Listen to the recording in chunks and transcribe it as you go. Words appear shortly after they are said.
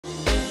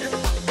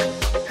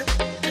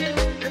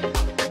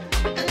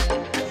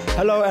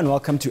Hello and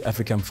welcome to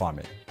African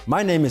Farming.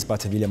 My name is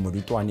Bathabile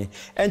Modutoane,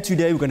 and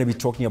today we're going to be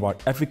talking about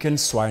African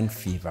Swine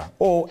Fever,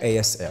 or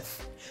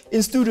ASF.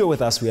 In studio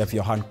with us we have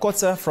Johann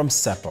Kotze from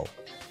SAPPO.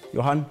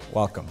 Johann,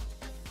 welcome.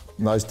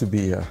 Nice to be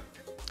here.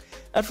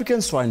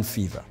 African Swine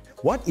Fever.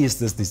 What is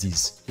this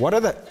disease? What are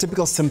the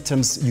typical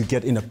symptoms you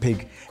get in a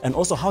pig, and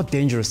also how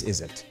dangerous is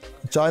it?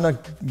 China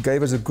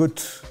gave us a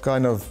good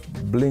kind of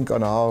blink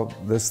on how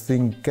this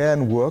thing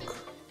can work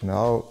and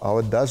how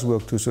it does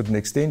work to a certain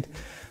extent.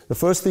 The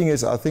first thing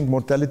is I think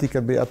mortality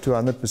can be up to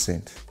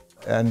 100%.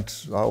 And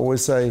I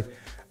always say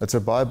it's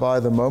a bye-bye.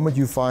 The moment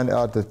you find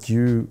out that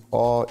you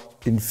are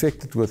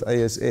infected with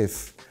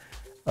ASF,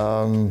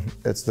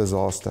 it's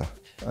disaster.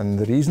 And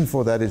the reason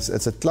for that is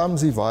it's a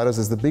clumsy virus.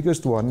 It's the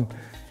biggest one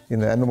in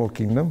the animal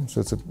kingdom.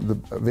 So it's a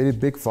very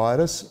big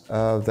virus.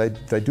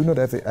 They do not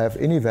have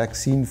any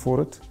vaccine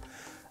for it.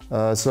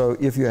 So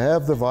if you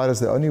have the virus,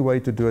 the only way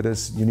to do it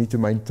is you need to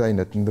maintain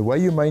it. And the way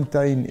you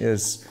maintain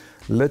is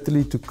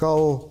literally to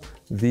cull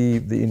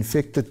the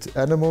infected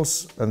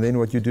animals, and then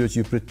what you do is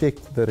you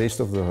protect the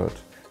rest of the herd.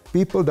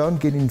 People don't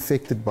get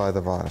infected by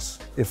the virus.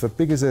 If a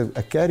pig is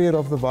a carrier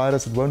of the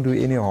virus, it won't do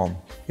any harm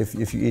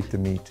if you eat the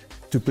meat.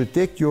 To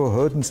protect your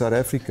herd in South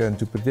Africa and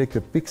to protect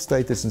the pig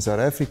status in South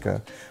Africa,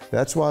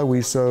 that's why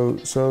we're so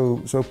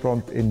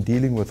prompt in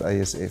dealing with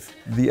ASF.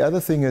 The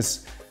other thing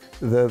is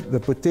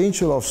the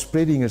potential of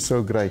spreading is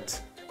so great.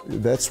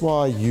 That's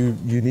why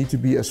you need to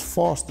be as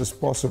fast as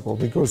possible,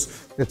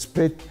 because it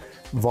spread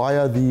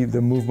via the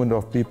movement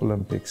of people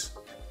and pigs.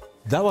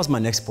 That was my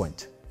next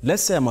point.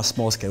 Let's say I'm a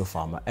small-scale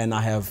farmer and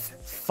I have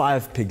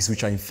 5 pigs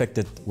which are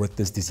infected with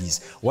this disease.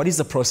 What is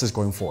the process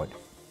going forward?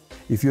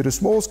 If you're a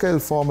small-scale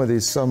farmer,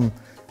 there's some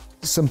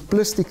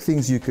simplistic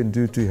things you can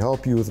do to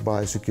help you with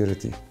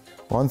biosecurity.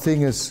 One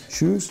thing is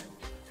shoes.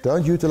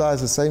 Don't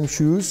utilize the same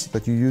shoes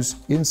that you use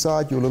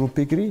inside your little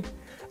piggery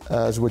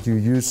as what you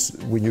use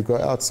when you go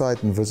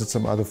outside and visit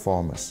some other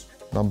farmers.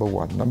 Number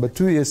one. Number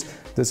two is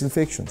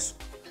disinfections.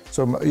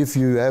 So if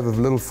you have a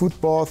little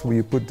footbath where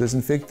you put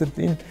disinfectant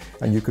in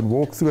and you can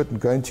walk through it and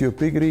go into your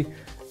piggery,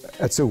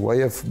 it's a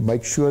way of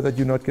make sure that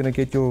you're not going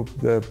to get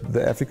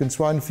the African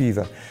swine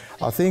fever.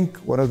 I think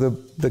one of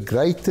the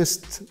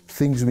greatest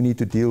things we need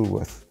to deal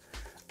with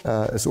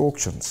is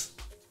auctions.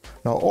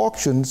 Now,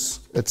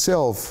 auctions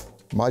itself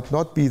might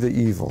not be the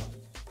evil,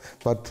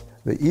 but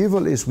the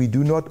evil is we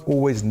do not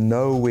always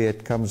know where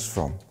it comes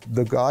from.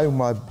 The guy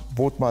whom I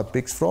bought my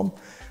pigs from,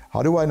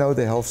 how do I know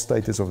the health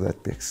status of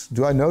that pigs?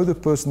 Do I know the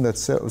person that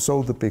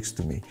sold the pigs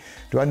to me?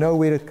 Do I know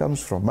where it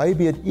comes from?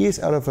 Maybe it is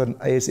out of an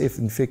ASF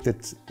infected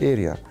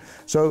area.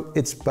 So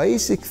it's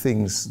basic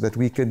things that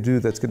we can do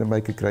that's going to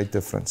make a great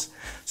difference.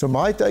 So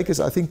my take is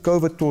I think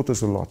COVID taught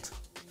us a lot.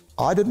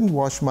 I didn't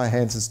wash my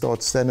hands and start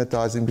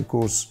sanitizing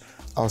because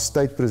our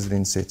state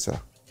president said so.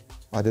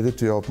 I did it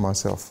to help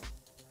myself.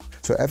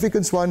 So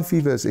African swine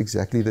fever is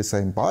exactly the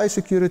same.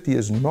 Biosecurity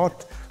is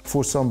not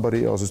for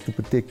somebody else, it's to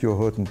protect your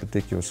herd and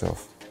protect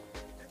yourself.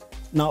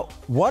 Now,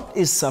 what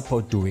is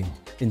SAPPO doing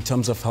in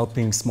terms of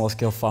helping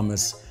small-scale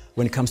farmers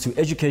when it comes to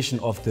education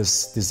of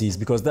this disease?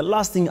 Because the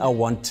last thing I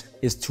want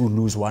is to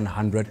lose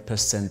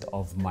 100%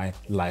 of my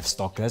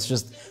livestock.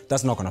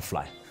 That's not going to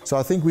fly. So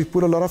I think we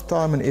put a lot of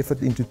time and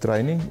effort into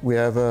training. We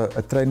have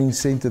a training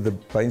center, the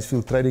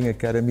Bainsfield Training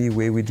Academy,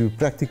 where we do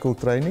practical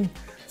training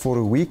for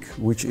a week,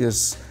 which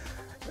is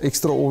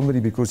extraordinary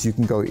because you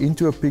can go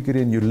into a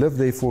piggery and you live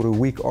there for a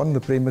week on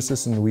the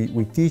premises, and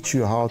we teach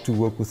you how to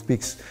work with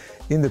pigs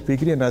in the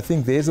piggery. And I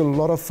think there's a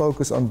lot of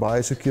focus on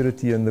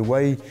biosecurity and the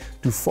way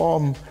to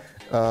farm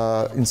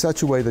in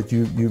such a way that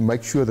you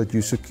make sure that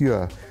you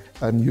secure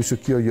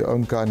your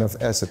own kind of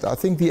asset. I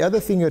think the other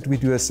thing that we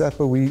do as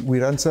SAPPO, we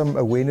run some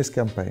awareness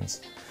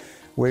campaigns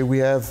where we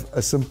have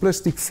a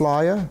simplistic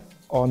flyer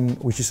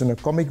which is in a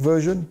comic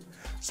version.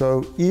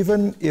 So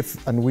even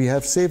if, and we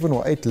have 7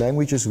 or 8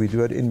 languages we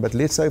do it in, but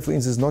let's say for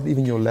instance not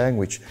even your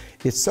language,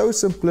 it's so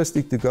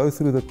simplistic to go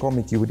through the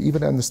comic, you would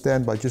even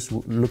understand by just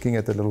looking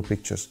at the little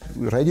pictures.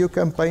 Radio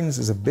campaigns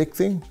is a big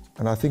thing,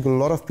 and I think a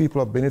lot of people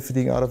are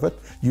benefiting out of it.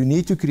 You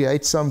need to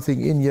create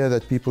something in here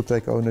that people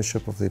take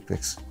ownership of their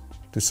pigs.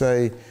 To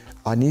say,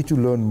 I need to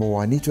learn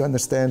more, I need to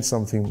understand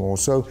something more.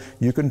 So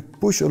you can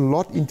push a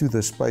lot into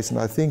this space, and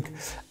I think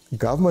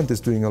government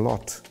is doing a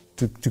lot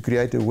to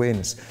create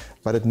awareness,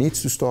 but it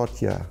needs to start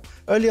here.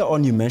 Earlier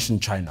on you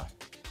mentioned China,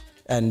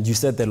 and you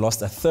said they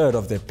lost 1/3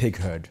 of their pig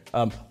herd.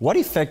 What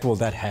effect will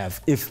that have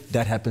if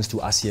that happens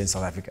to us here in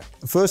South Africa?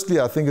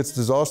 Firstly, I think it's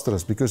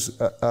disastrous because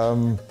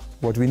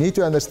what we need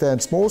to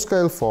understand,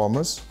 small-scale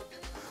farmers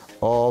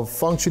are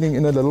functioning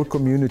in a little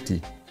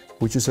community,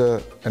 which is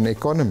an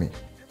economy.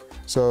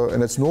 So,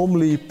 and it's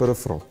normally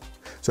peripheral.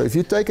 So if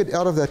you take it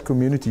out of that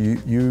community,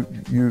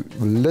 you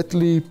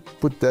literally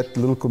put that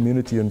little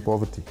community in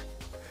poverty.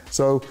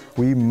 So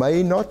we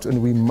may not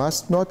and we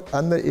must not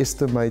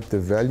underestimate the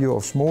value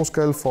of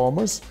small-scale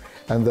farmers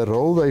and the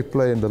role they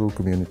play in little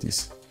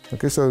communities.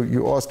 Okay, so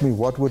you ask me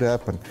what would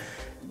happen.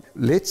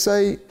 Let's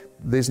say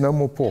there's no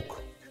more pork.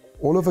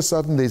 All of a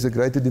sudden there's a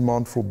greater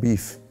demand for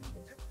beef,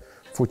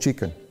 for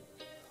chicken,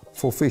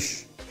 for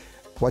fish.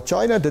 What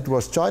China did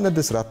was China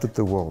disrupted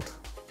the world.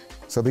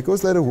 So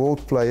because they're a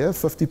world player,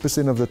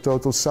 50% of the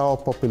total sow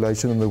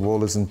population in the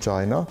world is in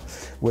China.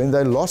 When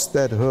they lost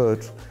that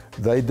herd,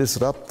 they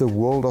disrupt the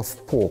world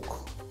of pork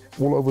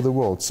all over the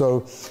world.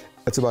 So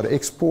it's about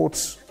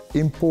exports,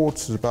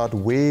 imports, it's about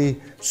where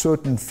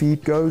certain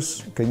feed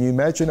goes. Can you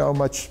imagine how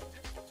much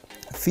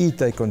feed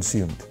they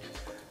consumed?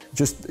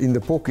 Just in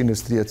the pork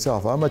industry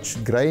itself, how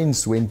much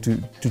grains went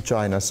to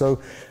China.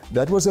 So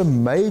that was a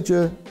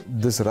major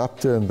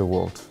disruptor in the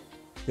world.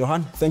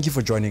 Johann, thank you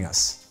for joining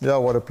us. Yeah,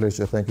 what a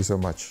pleasure. Thank you so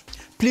much.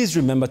 Please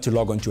remember to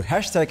log on to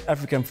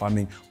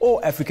 #AfricanFarming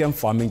or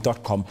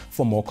AfricanFarming.com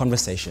for more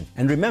conversation.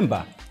 And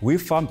remember, we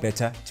farm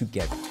better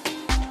together.